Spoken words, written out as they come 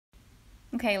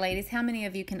Okay, ladies, how many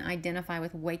of you can identify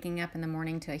with waking up in the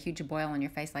morning to a huge boil on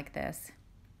your face like this?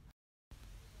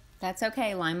 That's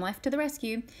okay, Lime Life to the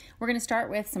rescue. We're going to start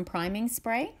with some priming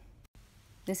spray.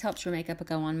 This helps your makeup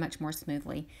go on much more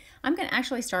smoothly. I'm going to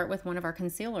actually start with one of our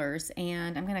concealers,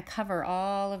 and I'm going to cover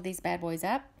all of these bad boys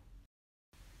up.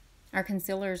 Our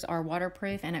concealers are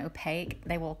waterproof and opaque.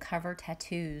 They will cover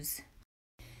tattoos.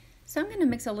 So I'm going to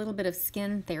mix a little bit of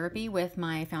Skin Therapy with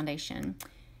my foundation.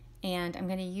 And I'm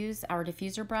going to use our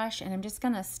diffuser brush, and I'm just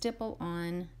going to stipple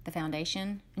on the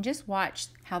foundation and just watch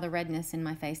how the redness in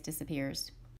my face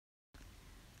disappears.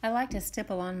 I like to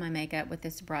stipple on my makeup with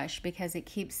this brush because it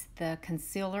keeps the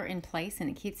concealer in place and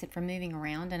it keeps it from moving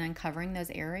around and uncovering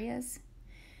those areas.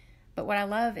 But what I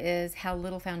love is how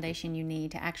little foundation you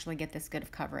need to actually get this good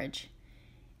of coverage.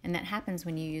 And that happens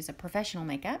when you use a professional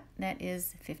makeup that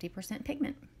is 50%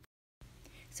 pigment.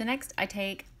 So next I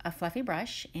take a fluffy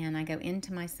brush and I go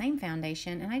into my same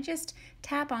foundation and I just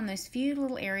tap on those few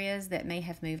little areas that may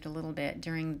have moved a little bit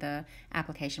during the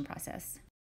application process.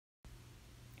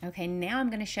 Okay, now I'm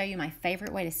going to show you my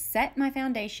favorite way to set my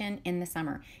foundation in the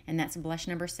summer, and that's blush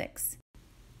number 6.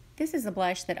 This is a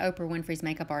blush that Oprah Winfrey's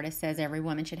makeup artist says every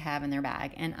woman should have in their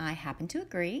bag, and I happen to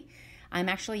agree. I'm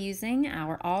actually using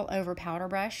our all-over powder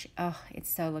brush. Oh,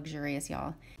 it's so luxurious,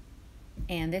 y'all.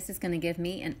 And this is going to give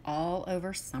me an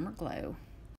all-over summer glow.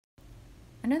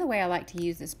 Another way I like to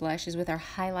use this blush is with our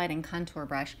highlight and contour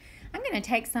brush. I'm going to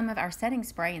take some of our setting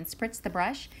spray and spritz the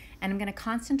brush, and I'm going to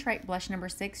concentrate blush number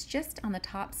 6 just on the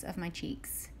tops of my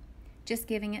cheeks, just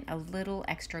giving it a little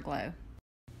extra glow.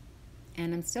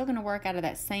 And I'm still going to work out of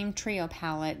that same trio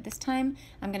palette. This time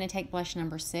I'm going to take blush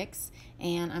number 6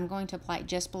 and I'm going to apply it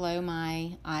just below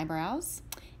my eyebrows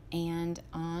and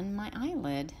on my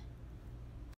eyelid.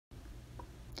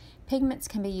 Pigments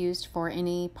can be used for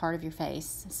any part of your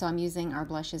face, so I'm using our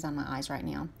blushes on my eyes right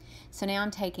now. So now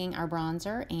I'm taking our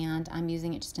bronzer and I'm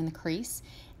using it just in the crease,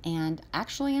 and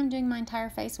actually I'm doing my entire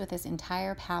face with this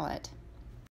entire palette.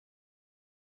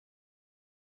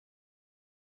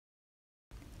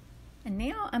 And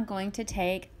now I'm going to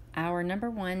take our number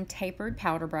 1 tapered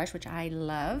powder brush, which I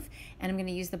love, and I'm going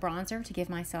to use the bronzer to give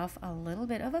myself a little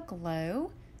bit of a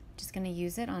glow. Just going to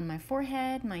use it on my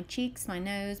forehead, my cheeks, my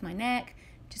nose, my neck,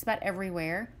 just about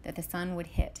everywhere that the sun would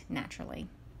hit naturally.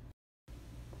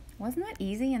 Wasn't that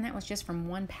easy? And that was just from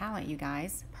one palette, you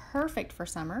guys. Perfect for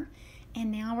summer.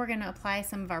 And now we're going to apply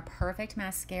some of our perfect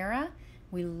mascara.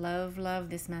 We love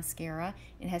this mascara.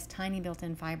 It has tiny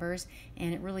built-in fibers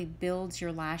and it really builds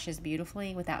your lashes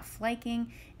beautifully without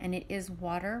flaking, and it is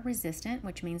water resistant,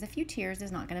 which means a few tears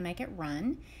is not going to make it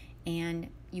run, and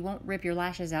you won't rip your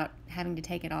lashes out having to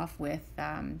take it off with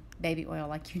baby oil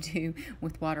like you do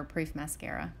with waterproof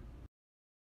mascara.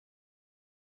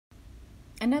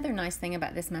 Another nice thing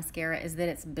about this mascara is that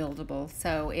it's buildable.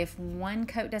 So if one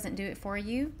coat doesn't do it for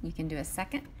you, you can do a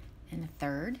second and a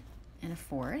third and a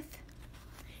fourth.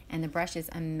 And the brush is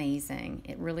amazing.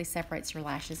 It really separates your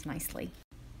lashes nicely.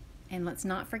 And let's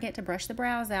not forget to brush the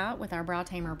brows out with our Brow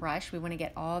Tamer brush. We want to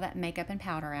get all that makeup and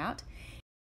powder out.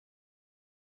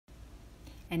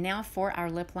 And now for our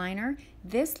lip liner.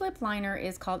 This lip liner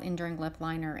is called Enduring Lip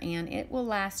Liner, and it will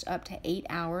last up to 8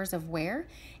 hours of wear.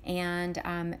 And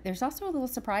there's also a little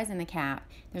surprise in the cap.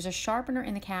 There's a sharpener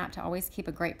in the cap to always keep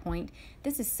a great point.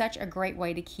 This is such a great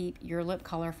way to keep your lip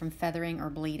color from feathering or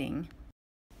bleeding.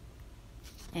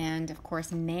 And of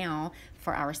course, now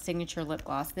for our signature lip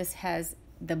gloss. This has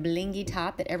the blingy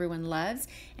top that everyone loves,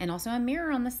 and also a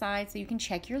mirror on the side so you can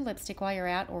check your lipstick while you're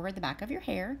out or the back of your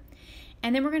hair.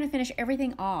 And then we're going to finish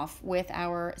everything off with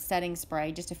our setting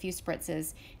spray, just a few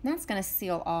spritzes, and that's going to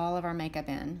seal all of our makeup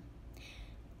in.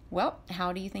 Well,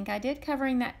 how do you think I did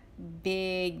covering that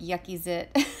big yucky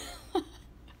zit?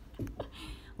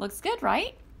 Looks good,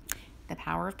 right? The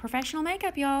power of professional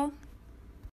makeup, y'all.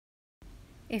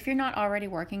 If you're not already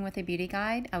working with a beauty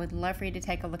guide, I would love for you to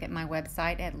take a look at my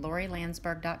website at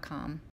lorilandsberg.com.